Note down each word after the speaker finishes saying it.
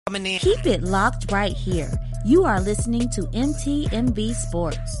Keep it locked right here. You are listening to MTMV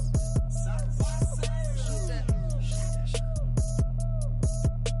Sports.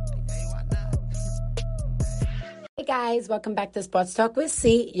 Hey guys, welcome back to Sports Talk with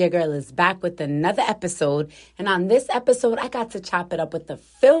C. Your girl is back with another episode. And on this episode, I got to chop it up with a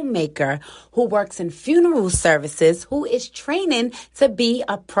filmmaker who works in funeral services, who is training to be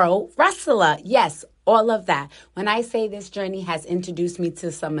a pro wrestler. Yes, all of that. When I say this journey has introduced me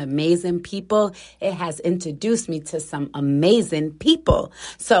to some amazing people, it has introduced me to some amazing people.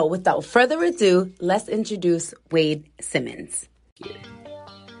 So without further ado, let's introduce Wade Simmons.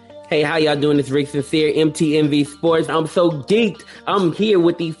 Hey, how y'all doing? It's Rick Sincere, MTMV Sports. I'm so geeked. I'm here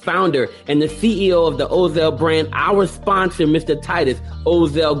with the founder and the CEO of the Ozell brand, our sponsor, Mr. Titus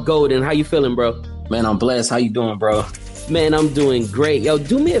Ozell Golden. How you feeling, bro? Man, I'm blessed. How you doing, bro? Man, I'm doing great. Yo,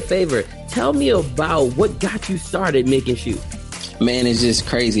 do me a favor. Tell me about what got you started making shoes. Man, it's just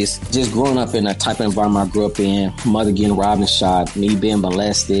crazy. It's just growing up in the type of environment I grew up in, mother getting robbed and shot, me being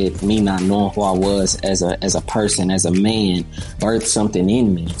molested, me not knowing who I was as a person, as a man, birthed something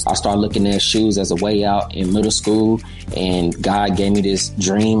in me. I started looking at shoes as a way out in middle school, and God gave me this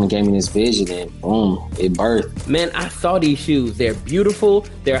dream and gave me this vision, and boom, it birthed. Man, I saw these shoes. They're beautiful,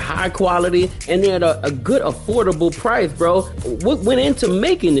 they're high quality, and they're at a good, affordable price, bro. What went into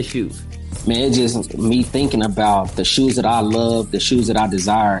making the shoes? Man, it's just me thinking about the shoes that I love, the shoes that I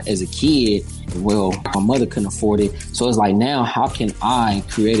desire as a kid. Well, my mother couldn't afford it. So it's like, now how can I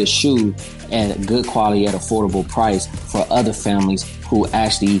create a shoe at good quality, at affordable price for other families who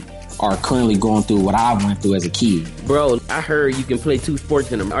actually are currently going through what I went through as a kid? Bro, I heard you can play two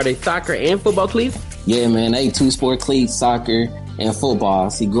sports in them. Are they soccer and football cleats? Yeah, man, they two sport cleats, soccer and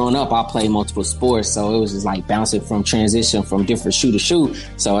football. See, growing up, I played multiple sports, so it was just like bouncing from transition from different shoe to shoe.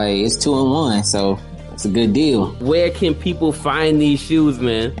 So, hey, it's 2-in-1, so it's a good deal. Where can people find these shoes,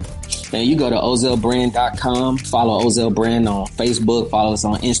 man? Man, you go to ozellbrand.com, follow Ozell Brand on Facebook, follow us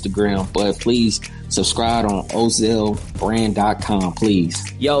on Instagram, but please subscribe on ozellbrand.com,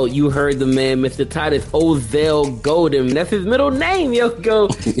 please. Yo, you heard the man, Mr. Titus Ozell Golden. That's his middle name. Yo, go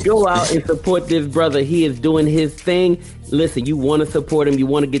out and support this brother. He is doing his thing. Listen, you want to support him. You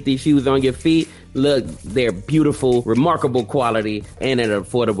want to get these shoes on your feet. Look, they're beautiful, remarkable quality, and at an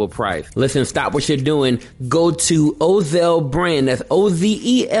affordable price. Listen, stop what you're doing. Go to Ozell Brand. That's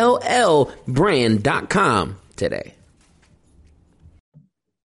OZELL brand.com today.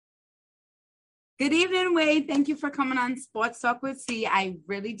 Good evening, Wade. Thank you for coming on Sports Talk with C. I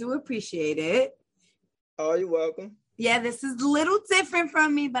really do appreciate it. Oh, you're welcome. Yeah, this is a little different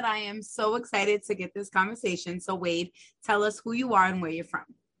from me, but I am so excited to get this conversation. So, Wade, tell us who you are and where you're from.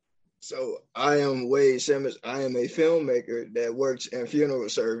 So I am Wade Simmons. I am a filmmaker that works in funeral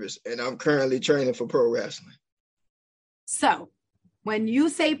service, and I'm currently training for pro wrestling. So when you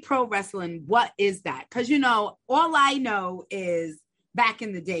say pro wrestling, what is that? Because, you know, all I know is back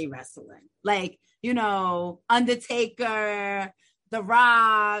in the day wrestling. Like, you know, Undertaker, The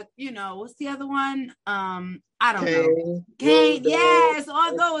Rock, you know, what's the other one? I don't know. Kane, yes,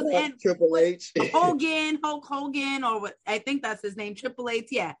 all those. And Triple H. Hulk Hogan, or what I think that's his name, Triple H.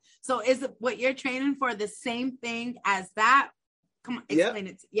 Yeah. So is it what you're training for the same thing as that? Come on, explain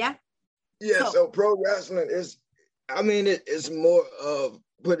it. Yeah. Yeah. So pro wrestling is, I mean, it's more of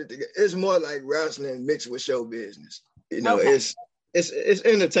it's more like wrestling mixed with show business. You know, okay. It's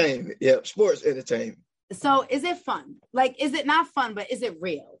entertainment. Yeah, sports entertainment. So is it fun? Like, is it not fun, but is it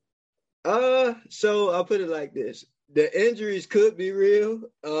real? So I'll put it like this. The injuries could be real.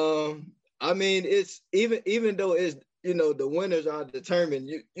 I mean, it's even though it's, you know, the winners are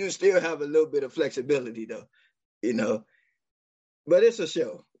determined, you still have a little bit of flexibility though, you know, but it's a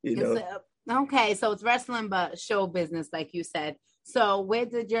show, you know. Okay. So it's wrestling, but show business, like you said. So where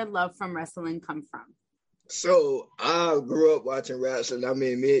did your love from wrestling come from? So I grew up watching wrestling. I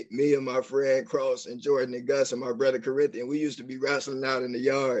mean, me and my friend Cross and Jordan and Gus and my brother Corinthian, we used to be wrestling out in the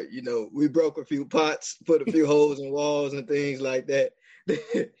yard. You know, we broke a few pots, put a few holes in walls and things like that.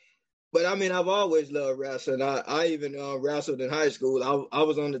 But I mean, I've always loved wrestling. I even wrestled in high school. I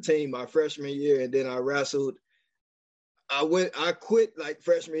was on the team my freshman year, and then I wrestled. I quit like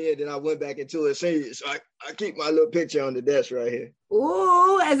freshman year, then I went back into a senior. So I keep my little picture on the desk right here.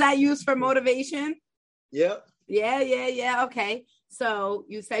 Ooh, is that used for motivation? Yep. Yeah. Okay. So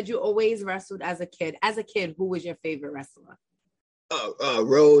you said you always wrestled as a kid. As a kid, who was your favorite wrestler?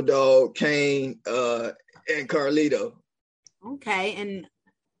 Road Dogg, Kane, and Carlito. Okay. And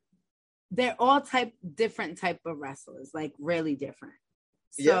they're all different type of wrestlers, like really different.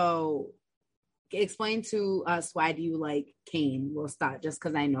 So explain to us, why do you like Kane? We'll start just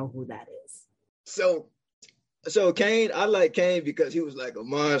because I know who that is. So So Kane, I like Kane because he was like a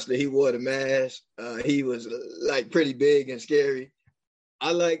monster. He wore the mask. He was like pretty big and scary.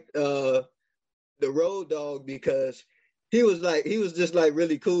 I like the Road Dog because he was just like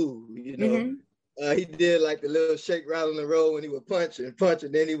really cool, you know. Mm-hmm. He did like the little shake right on the road when he would punch and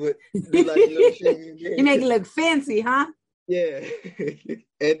then he would do like a little shake again. You make it look fancy, huh? Yeah.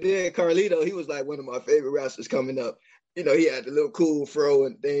 And then Carlito, he was like one of my favorite wrestlers coming up. You know, he had the little cool fro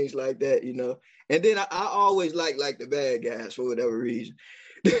and things like that, you know. And then I always like the bad guys for whatever reason.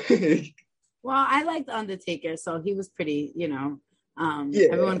 Well, I liked Undertaker, so he was pretty, Yeah.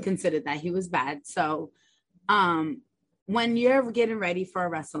 everyone considered that he was bad. So when you're getting ready for a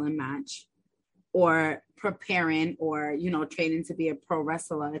wrestling match or preparing or, training to be a pro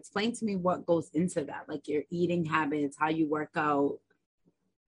wrestler, explain to me what goes into that, like your eating habits, how you work out.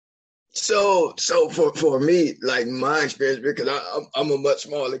 So for me, like my experience, because I'm a much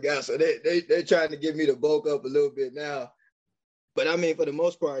smaller guy, so they're trying to get me to bulk up a little bit now. But I mean, for the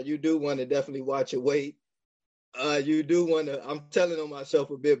most part, you do want to definitely watch your weight. You do want to. I'm telling on myself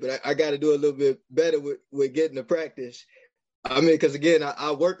a bit, but I got to do a little bit better with getting to practice. I mean, because again,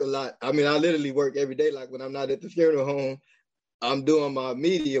 I work a lot. I mean, I literally work every day. Like when I'm not at the funeral home, I'm doing my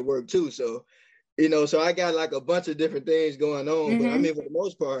media work too. So, so I got like a bunch of different things going on. Mm-hmm. But I mean, for the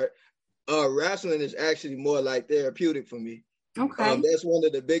most part, wrestling is actually more like therapeutic for me. Okay. That's one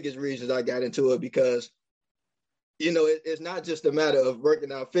of the biggest reasons I got into it because, it's not just a matter of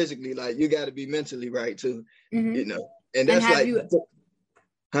working out physically. Like you got to be mentally right too, Mm-hmm. And that's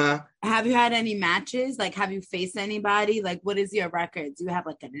Have you had any matches? Like, have you faced anybody? Like, what is your record? Do you have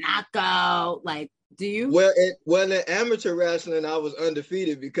like a knockout? Like, do you? Well, in amateur wrestling, I was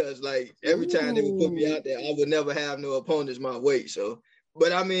undefeated because like every time they would put me out there, I would never have no opponents my weight. So,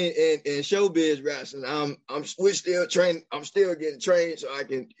 but I mean, in showbiz wrestling, we're still trained. I'm still getting trained so I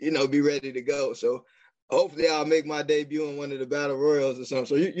can, be ready to go. So hopefully I'll make my debut in one of the battle royals or something.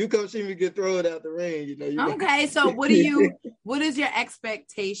 So you come see me get thrown out the ring, Okay. So what is your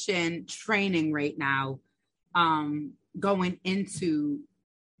expectation training right now? Going into,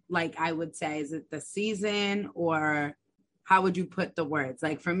 like, I would say, is it the season or how would you put the words?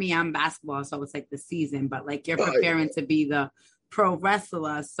 Like for me, I'm basketball, so it's like the season, but like you're preparing to be the pro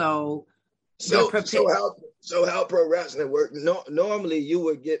wrestler. So how pro wrestling works? Normally you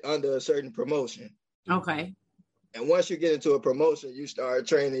would get under a certain promotion. Okay. And once you get into a promotion, you start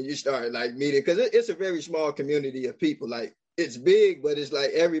training, you start like meeting, because it's a very small community of people. Like it's big, but it's like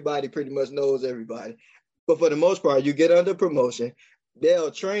everybody pretty much knows everybody. But for the most part, you get under promotion,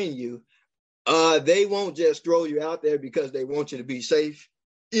 they'll train you. They won't just throw you out there because they want you to be safe,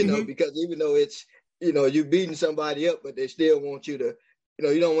 Mm-hmm. because even though it's, you're beating somebody up, but they still want you to,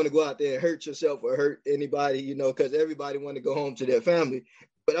 you don't want to go out there and hurt yourself or hurt anybody, because everybody want to go home to their family.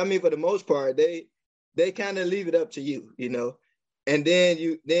 But I mean, for the most part, they kind of leave it up to you, and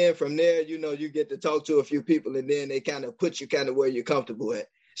then from there, you get to talk to a few people and then they kind of put you kind of where you're comfortable at.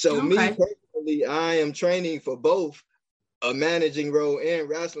 So Me personally, I am training for both a managing role and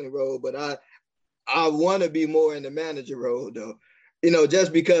wrestling role, but I want to be more in the manager role though,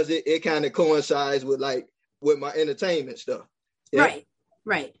 just because it kind of coincides with my entertainment stuff. Yeah?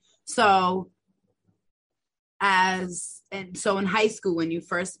 Right. So in high school, when you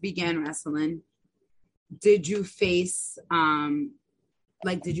first began wrestling, did you face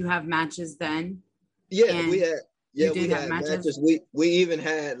did you have matches then? Yeah, we had matches. We even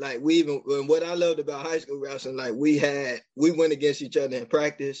had what I loved about high school wrestling, we went against each other in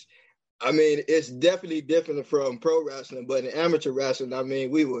practice. I mean, it's definitely different from pro wrestling, but in amateur wrestling, I mean,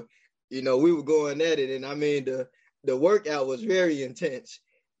 we were going at it, and I mean the workout was very intense.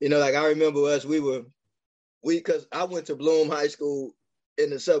 Like I remember us, because I went to Bloom High School in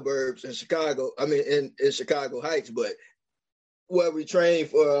the suburbs in Chicago. I mean, in Chicago Heights, but where we trained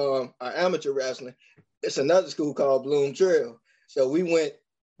for our amateur wrestling, it's another school called Bloom Trail. So we went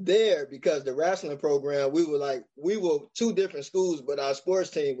there because the wrestling program, we were two different schools, but our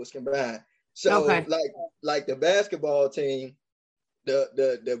sports team was combined. So like the basketball team,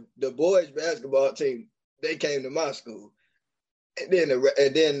 the boys basketball team, they came to my school. And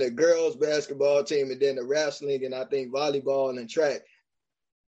then the girls basketball team, and then the wrestling, and I think volleyball and track,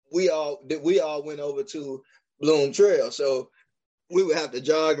 we all went over to Bloom Trail. So we would have to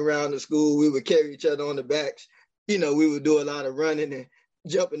jog around the school. We would carry each other on the backs. We would do a lot of running and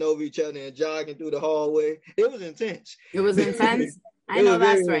jumping over each other and jogging through the hallway. It was intense. It was intense? I know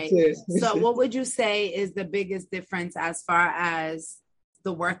that's right. So what would you say is the biggest difference as far as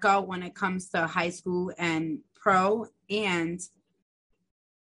the workout when it comes to high school and pro, and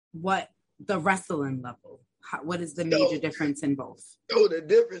what the wrestling level? What is the major difference in both? The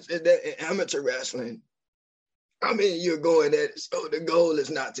difference is that in amateur wrestling, I mean, you're going at it. So the goal is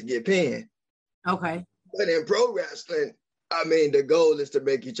not to get pinned. Okay. But in pro wrestling, I mean, the goal is to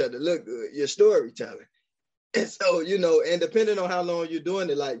make each other look good. Your storytelling. And so, you know, and depending on how long you're doing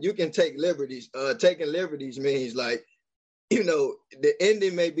it, like you can take liberties. Taking liberties means like, you know, the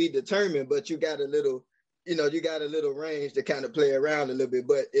ending may be determined, but you got a little, you know, you got a little range to kind of play around a little bit.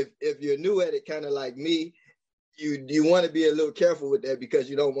 But if you're new at it, kind of like me, you want to be a little careful with that because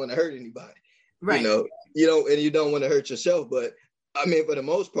you don't want to hurt anybody. Right. You know, you don't want to hurt yourself. But I mean, for the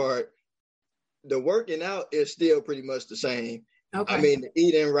most part, the working out is still pretty much the same. Okay. I mean, the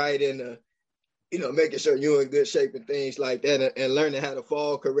eating right and the, you know, making sure you're in good shape and things like that, and learning how to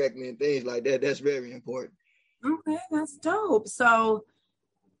fall correctly and things like that. That's very important. Okay, that's dope. So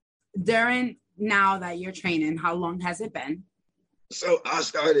during now that you're training, how long has it been? So I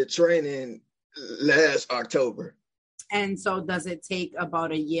started training last October. And so does it take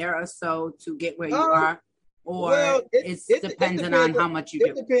about a year or so to get where you are? Or it's dependent on how much you do?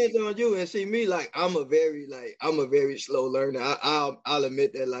 It depends on you. And see, me, like, I'm a very slow learner. I'll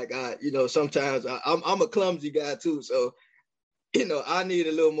admit that, like, you know, sometimes I'm a clumsy guy too. So, you know, I need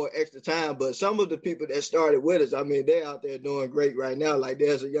a little more extra time. But some of the people that started with us, I mean, they're out there doing great right now. Like,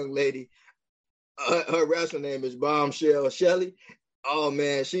 there's a young lady, her wrestling name is Bombshell Shelley. Oh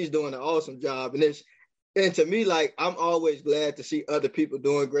man, she's doing an awesome job. And to me, like, I'm always glad to see other people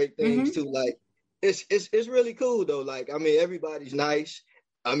doing great things too. Like, it's really cool though. Like, I mean, everybody's nice.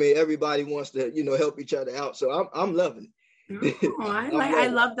 I mean, everybody wants to, you know, help each other out. So I'm loving it. Oh, I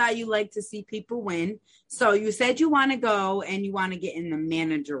love that you like to see people win. So you said you want to go and you want to get in the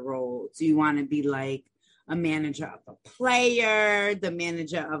manager role. Do you want to be like a manager of a player, the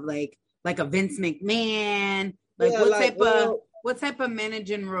manager of like a Vince McMahon? Like, yeah, what type of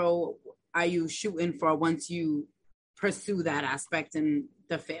managing role are you shooting for once you pursue that aspect in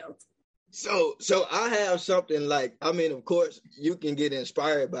the field? So I have something like, I mean, of course you can get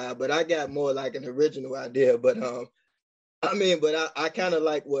inspired by it, but I got more like an original idea. But I kind of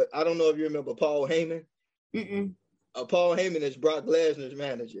like what, I don't know if you remember Paul Heyman. Paul Heyman is Brock Lesnar's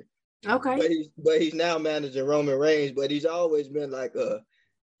manager. Okay. But he's now managing Roman Reigns, but he's always been kind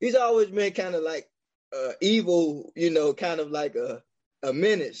of like evil, you know, kind of like a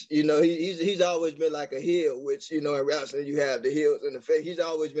menace. You know, he's always been like a heel, which, you know, in wrestling you have the heels and the face. He's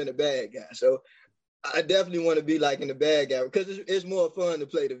always been a bad guy. So I definitely want to be like in the bad guy because it's more fun to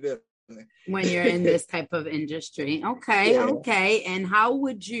play the villain when you're in this type of industry. Okay, yeah. Okay. And how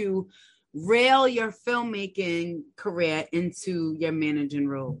would you rail your filmmaking career into your managing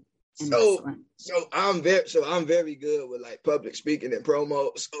role? So I'm very good with like public speaking and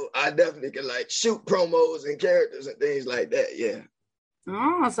promos. So I definitely can like shoot promos and characters and things like that. Yeah.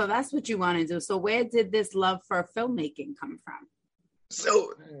 Oh, so that's what you want to do. So where did this love for filmmaking come from?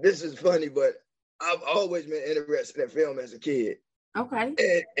 So this is funny, but I've always been interested in film as a kid. Okay.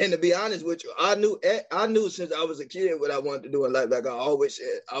 And to be honest with you, I knew since I was a kid what I wanted to do in life. Like I always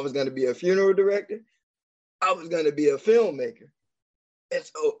said, I was going to be a funeral director. I was going to be a filmmaker. And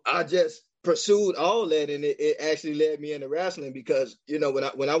so I just pursued all that, and it actually led me into wrestling because, you know,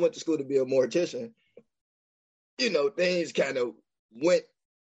 when I went to school to be a mortician, you know, things kind of went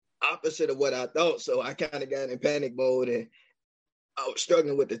opposite of what I thought. So I kind of got in panic mode and I was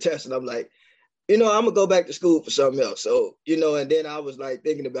struggling with the test. And I'm like, you know, I'm going to go back to school for something else. So, you know, and then I was like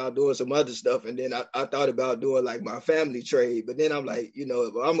thinking about doing some other stuff. And then I thought about doing like my family trade. But then I'm like, you know,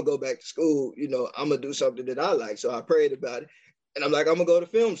 if I'm going to go back to school, you know, I'm going to do something that I like. So I prayed about it. And I'm like, I'm going to go to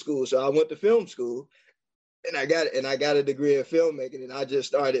film school. So I went to film school and I got a degree in filmmaking. And I just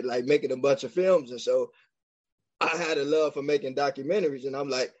started like making a bunch of films. And so I had a love for making documentaries, and I'm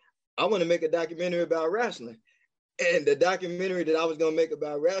like, I want to make a documentary about wrestling. And the documentary that I was going to make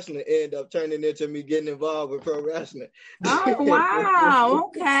about wrestling ended up turning into me getting involved with pro wrestling. Oh, wow.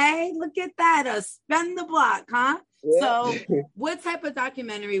 Okay. Look at that. Spin the block, huh? Yeah. So what type of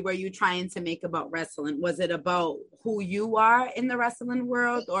documentary were you trying to make about wrestling? Was it about who you are in the wrestling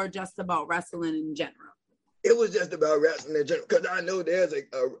world or just about wrestling in general? It was just about wrestling in general, because I know there's a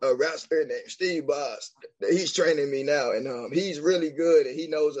wrestler named Steve Boss. He's training me now, and he's really good, and he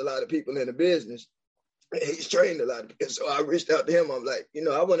knows a lot of people in the business. And he's trained a lot of people. So I reached out to him. I'm like, you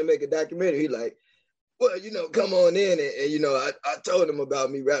know, I want to make a documentary. He's like, well, you know, come on in. And you know, I told him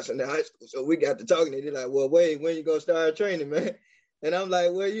about me wrestling in high school. So we got to talking, and he's like, well, wait, when you going to start training, man? And I'm like,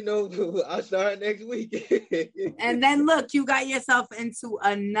 well, you know, I start next week. And then look, you got yourself into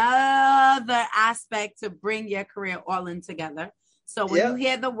another aspect to bring your career all in together. So when you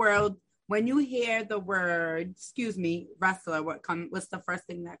hear the word, wrestler, what's the first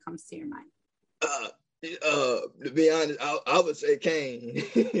thing that comes to your mind? To be honest, I would say Kane.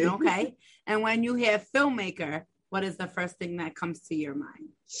 Okay. And when you hear filmmaker, what is the first thing that comes to your mind?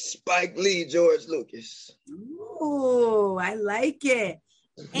 Spike Lee, George Lucas. Oh, I like it.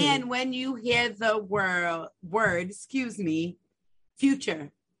 And when you hear the word,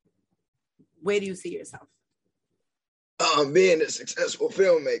 future, where do you see yourself? Being a successful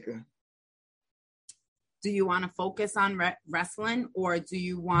filmmaker. Do you want to focus on wrestling, or do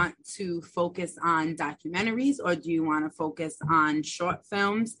you want to focus on documentaries, or do you want to focus on short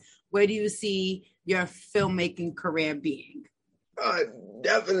films? Where do you see your filmmaking career being?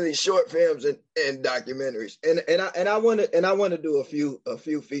 Definitely short films and documentaries, and I want to do a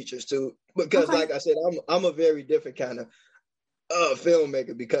few features too, because like I said, I'm a very different kind of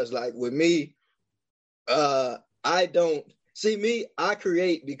filmmaker, because like with me, I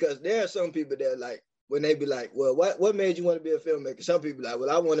create, because there are some people that like, when they be like, well, what made you want to be a filmmaker? Some people like, well,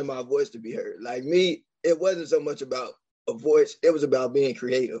 I wanted my voice to be heard. Like me, it wasn't so much about a voice, it was about being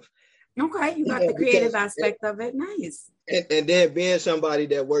creative. Okay, you got the creative aspect of it. Nice. And then being somebody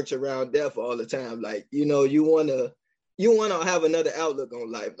that works around death all the time, like, you want to have another outlook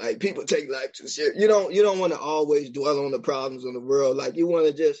on life. Like, people take life too serious. You don't want to always dwell on the problems in the world. Like, you want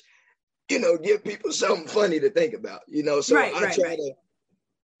to just, give people something funny to think about, So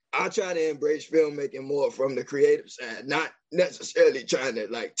I try to embrace filmmaking more from the creative side, not necessarily trying to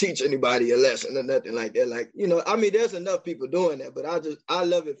like teach anybody a lesson or nothing like that. Like, there's enough people doing that, but I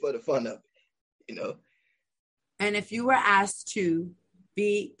love it for the fun of it, And if you were asked to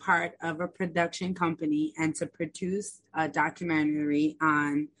be part of a production company and to produce a documentary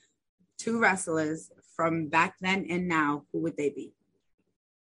on two wrestlers from back then and now, who would they be?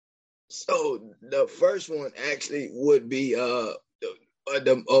 So the first one actually would be a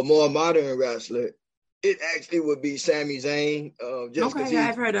more modern wrestler. It actually would be Sami Zayn.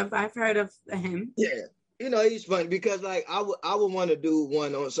 I've heard of him. Yeah, he's funny, because like I would want to do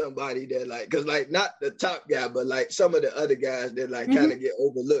one on somebody that like, because like not the top guy, but like some of the other guys that like kind of get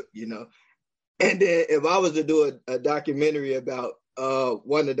overlooked, And then if I was to do a documentary about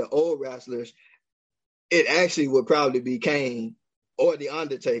one of the old wrestlers, it actually would probably be Kane or The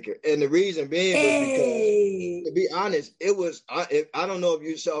Undertaker. And the reason being was because, to be honest, it was, I don't know if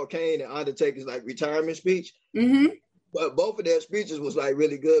you saw Kane and Undertaker's like retirement speech, but both of their speeches was like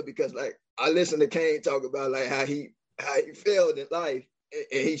really good, because like I listened to Kane talk about like how he failed in life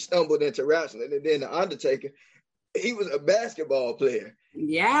and he stumbled into wrestling. And then The Undertaker, he was a basketball player.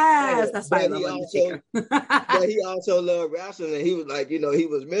 Yes, that's why I love Undertaker. But he also loved wrestling, and he was like, he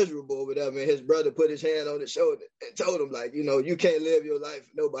was miserable with him, and his brother put his hand on his shoulder and told him like, you can't live your life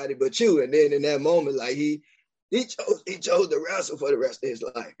for nobody but you. And then in that moment, like he chose to wrestle for the rest of his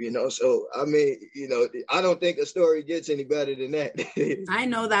life, So I don't think a story gets any better than that. I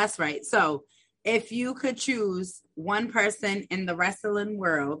know that's right. So if you could choose one person in the wrestling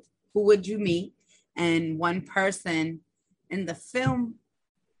world, who would you meet? And one person in the film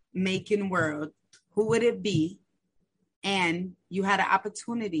making world, who would it be? And you had an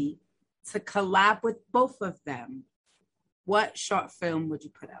opportunity to collab with both of them, what short film would you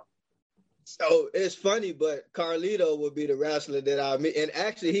put out? So it's funny, but Carlito would be the wrestler that I meet, and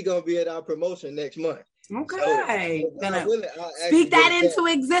actually he's gonna be at our promotion next month. Okay, so speak that into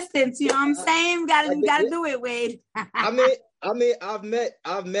existence. You know what I'm saying? Gotta do it, Wade. I've met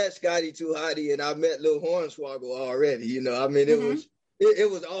Scotty 2 Hotty, and I've met Lil Hornswoggle already.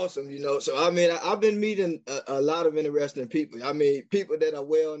 It was awesome. So I've been meeting a lot of interesting people. People that are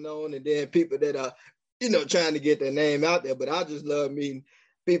well known, and then people that are trying to get their name out there. But I just love meeting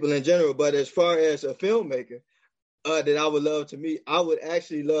people in general. But as far as a filmmaker that I would love to meet, I would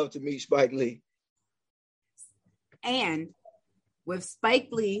actually love to meet Spike Lee. And with Spike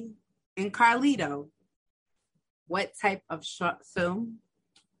Lee and Carlito, what type of short film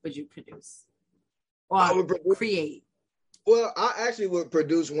would you produce or create? Well, I actually would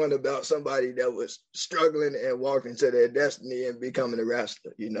produce one about somebody that was struggling and walking to their destiny and becoming a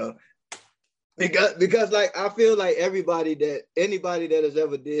wrestler, Because like I feel like anybody that has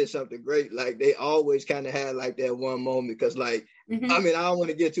ever did something great, like they always kind of had like that one moment, because like I don't want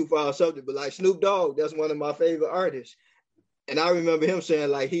to get too far off subject, but like Snoop Dogg, that's one of my favorite artists. And I remember him saying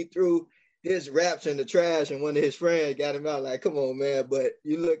like he threw his raps in the trash and one of his friends got him out, like, come on, man. But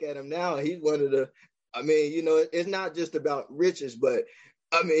you look at him now, he's one of the, it's not just about riches, but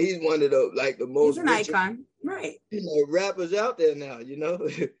he's one of the most, he's an icon, right? Rappers out there now,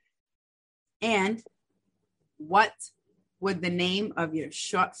 And what would the name of your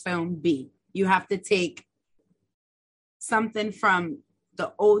short film be? You have to take something from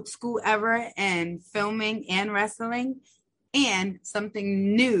the old school era and filming and wrestling, and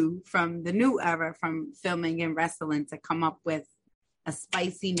something new from the new era from filming and wrestling to come up with a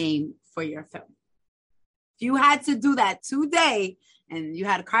spicy name for your film. If you had to do that today, and you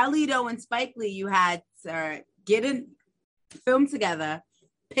had Carlito and Spike Lee, you had to get a film together,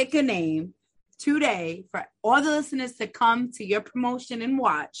 pick a name today for all the listeners to come to your promotion and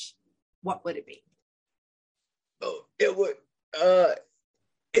watch, what would it be? Oh, it would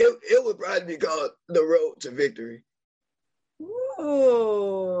probably be called The Road to Victory.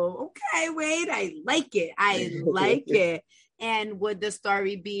 Ooh, okay, Wade. I like it. I like it. And would the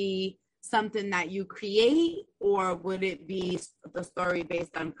story be something that you create, or would it be the story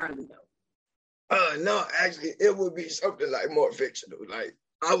based on Carlito? No, actually, it would be something like more fictional. Like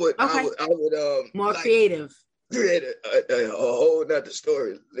I would more like, creative. Create a whole nother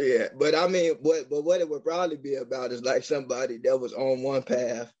story. Yeah, but I mean, what it would probably be about is like somebody that was on one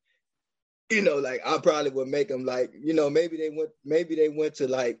path. You know, like I probably would make them like, you know, maybe they went to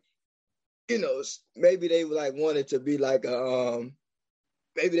like, you know, maybe they like wanted to be like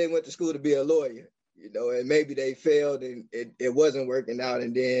maybe they went to school to be a lawyer, you know, and maybe they failed and it wasn't working out,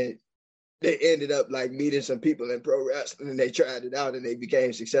 and then they ended up like meeting some people in pro wrestling and they tried it out and they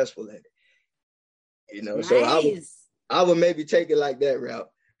became successful in it. You know, nice. So I would maybe take it like that route.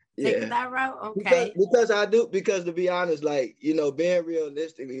 Take that route, okay. Because to be honest, like, you know, being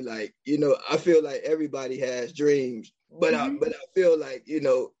realistically, like, you know, I feel like everybody has dreams, but I feel like, you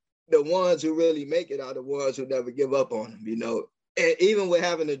know, the ones who really make it are the ones who never give up on them, you know. And even with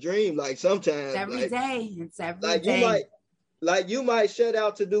having a dream, like sometimes it's every day. You might set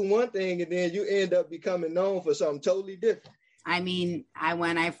out to do one thing and then you end up becoming known for something totally different. I mean,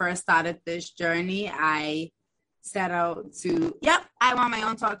 when I first started this journey, I set out to, I want my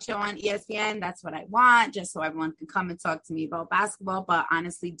own talk show on ESPN. That's what I want, just so everyone can come and talk to me about basketball. But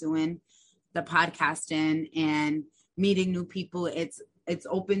honestly, doing the podcasting and meeting new people, it's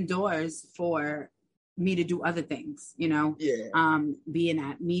opened doors for me to do other things, you know, being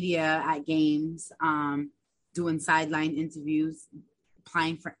at media, at games, doing sideline interviews,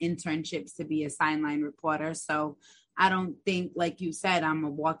 applying for internships to be a sideline reporter. So I don't think, like you said, I'm a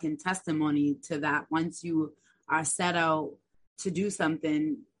walking testimony to that. Once you are set out to do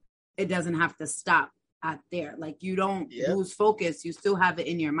something, it doesn't have to stop out there. Like you don't lose focus. You still have it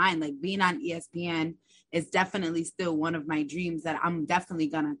in your mind. Like being on ESPN is definitely still one of my dreams that I'm definitely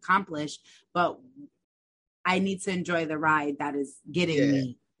going to accomplish, but I need to enjoy the ride that is getting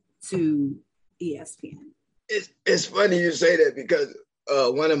me to ESPN. It's funny you say that because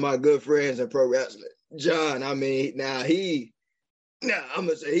one of my good friends in pro wrestling, John, I mean, I'm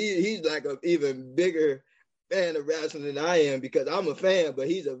gonna say he's like an even bigger fan of wrestling than I am, because I'm a fan, but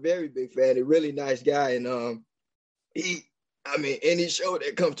he's a very big fan, a really nice guy. And any show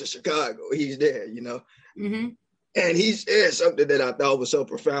that comes to Chicago, he's there, you know. Mm-hmm. And he said something that I thought was so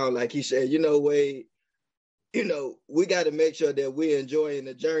profound. Like he said, you know, Wade, you know, we got to make sure that we're enjoying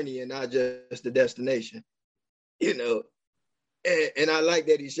the journey and not just the destination, you know. And I like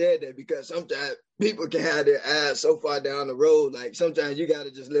that he said that, because sometimes people can have their eyes so far down the road. Like sometimes you got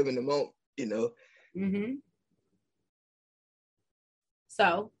to just live in the moment, you know. Mm-hmm.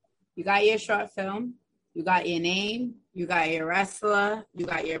 So you got your short film, you got your name, you got your wrestler, you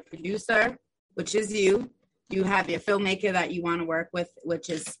got your producer, which is you. You have your filmmaker that you want to work with, which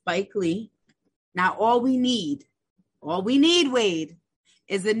is Spike Lee. Now, all we need, Wade,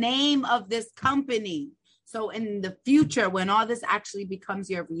 is the name of this company. So in the future, when all this actually becomes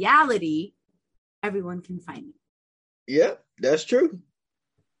your reality, everyone can find you. Yep, that's true.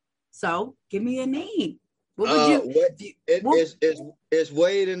 So give me a name. What would you? It's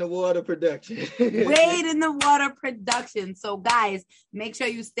Wade in the Water Production. Wade in the Water Production. So guys, make sure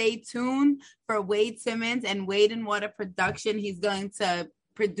you stay tuned for Wade Simmons and Wade in Water Production. He's going to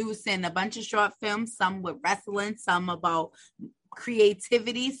produce in a bunch of short films, some with wrestling, some about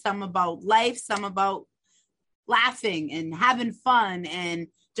creativity, some about life, some about laughing and having fun and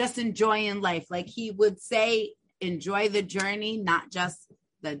just enjoying life. Like he would say, enjoy the journey, not just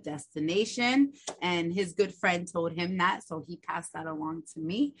the destination. And his good friend told him that, so he passed that along to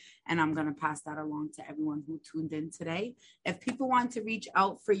me, and I'm going to pass that along to everyone who tuned in today. If people want to reach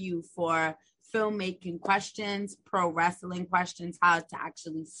out for you for filmmaking questions, pro wrestling questions, how to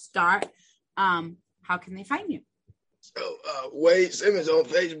actually start, how can they find you? So Wade Simmons on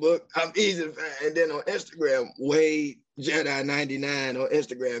Facebook, I'm easy to find. And then on Instagram, Wade Jedi 99 on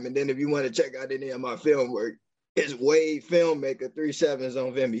Instagram. And then if you want to check out any of my film work, it's Wade Filmmaker 37s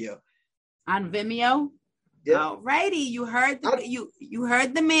on Vimeo. On Vimeo? Yeah. Alrighty, you heard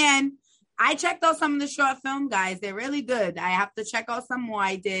the man. I checked out some of the short film, guys. They're really good. I have to check out some more.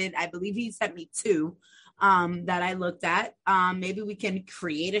 I believe he sent me 2 that I looked at. Maybe we can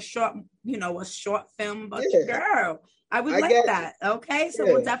create a short film about your girl. I would like that. Okay, so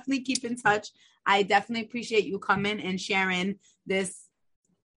we'll definitely keep in touch. I definitely appreciate you coming and sharing this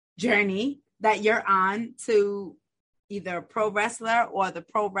journey that you're on to either a pro wrestler or the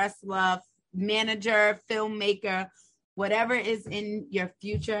pro wrestler manager, filmmaker, whatever is in your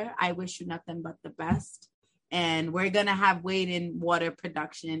future. I wish you nothing but the best. And we're going to have Wade in Water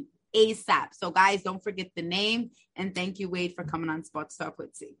production ASAP. So guys, don't forget the name. And thank you, Wade, for coming on Sports Talk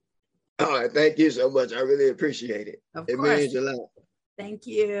with C. All right. Thank you so much. I really appreciate it. It means a lot. Thank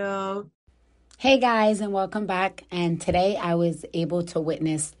you. Hey guys, and welcome back. And today I was able to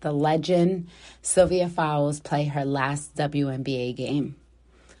witness the legend Sylvia Fowles play her last WNBA game.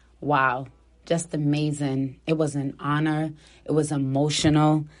 Wow, just amazing. It was an honor. It was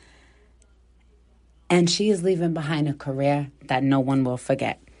emotional. And she is leaving behind a career that no one will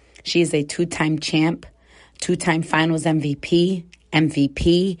forget. She is a two-time champ, two-time finals MVP,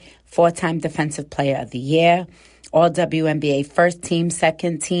 4-time Defensive Player of the Year, All-WNBA first team,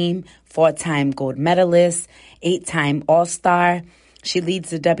 second team, 4-time gold medalist, 8-time All-Star. She leads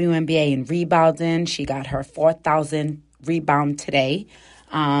the WNBA in rebounding. She got her 4,000th rebound today.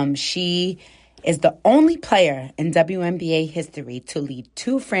 She is the only player in WNBA history to lead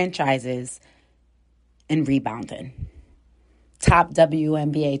 2 franchises in rebounding. Top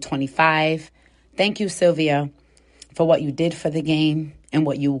WNBA 25. Thank you, Sylvia, for what you did for the game and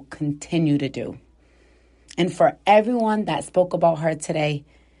what you will continue to do. And for everyone that spoke about her today,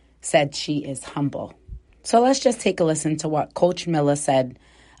 said she is humble. So let's just take a listen to what Coach Miller said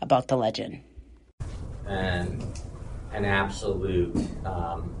about the legend. And an absolute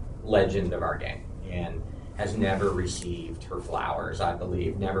legend of our game, and has never received her flowers, I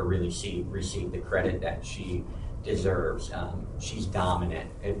believe, never really received the credit that she deserves. She's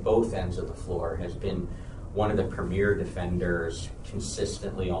dominant at both ends of the floor, has been one of the premier defenders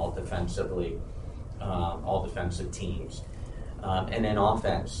consistently, all defensive teams. And then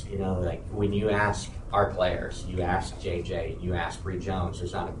offense, like when you ask our players, you ask JJ, you ask Bree Jones,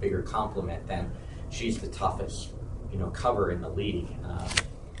 there's not a bigger compliment than she's the toughest, cover in the league.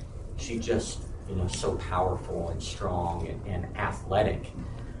 She just, so powerful and strong and athletic.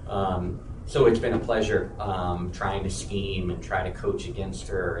 So it's been a pleasure trying to scheme and try to coach against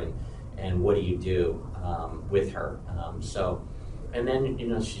her and what do you do with her. And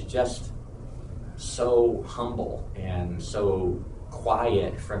then, she's just so humble and so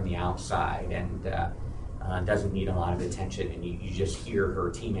quiet from the outside and doesn't need a lot of attention. And you just hear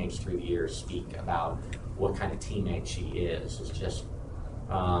her teammates through the years speak about what kind of teammate she is. It's just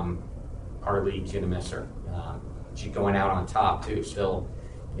our league's going to miss her. She's going out on top, too, still,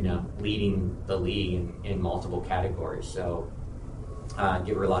 leading the league in multiple categories. So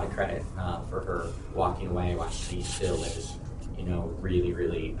give her a lot of credit for her walking away while she still is, really,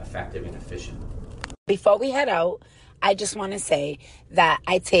 really effective and efficient. Before we head out, I just want to say that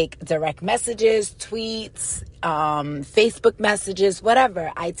I take direct messages, tweets, Facebook messages,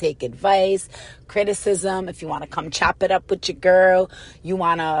 whatever. I take advice, criticism. If you want to come chop it up with your girl, you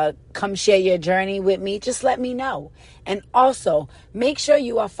want to come share your journey with me, just let me know. And also, make sure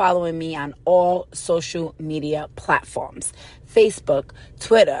you are following me on all social media platforms: Facebook,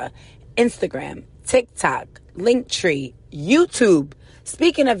 Twitter, Instagram, TikTok, Linktree, YouTube.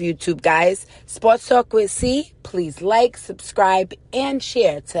 Speaking of YouTube, guys, Sports Talk with C, please like, subscribe, and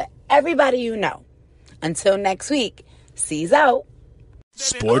share to everybody you know. Until next week, C's out.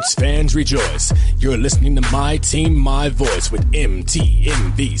 Sports fans rejoice. You're listening to My Team, My Voice with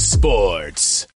MTMV Sports.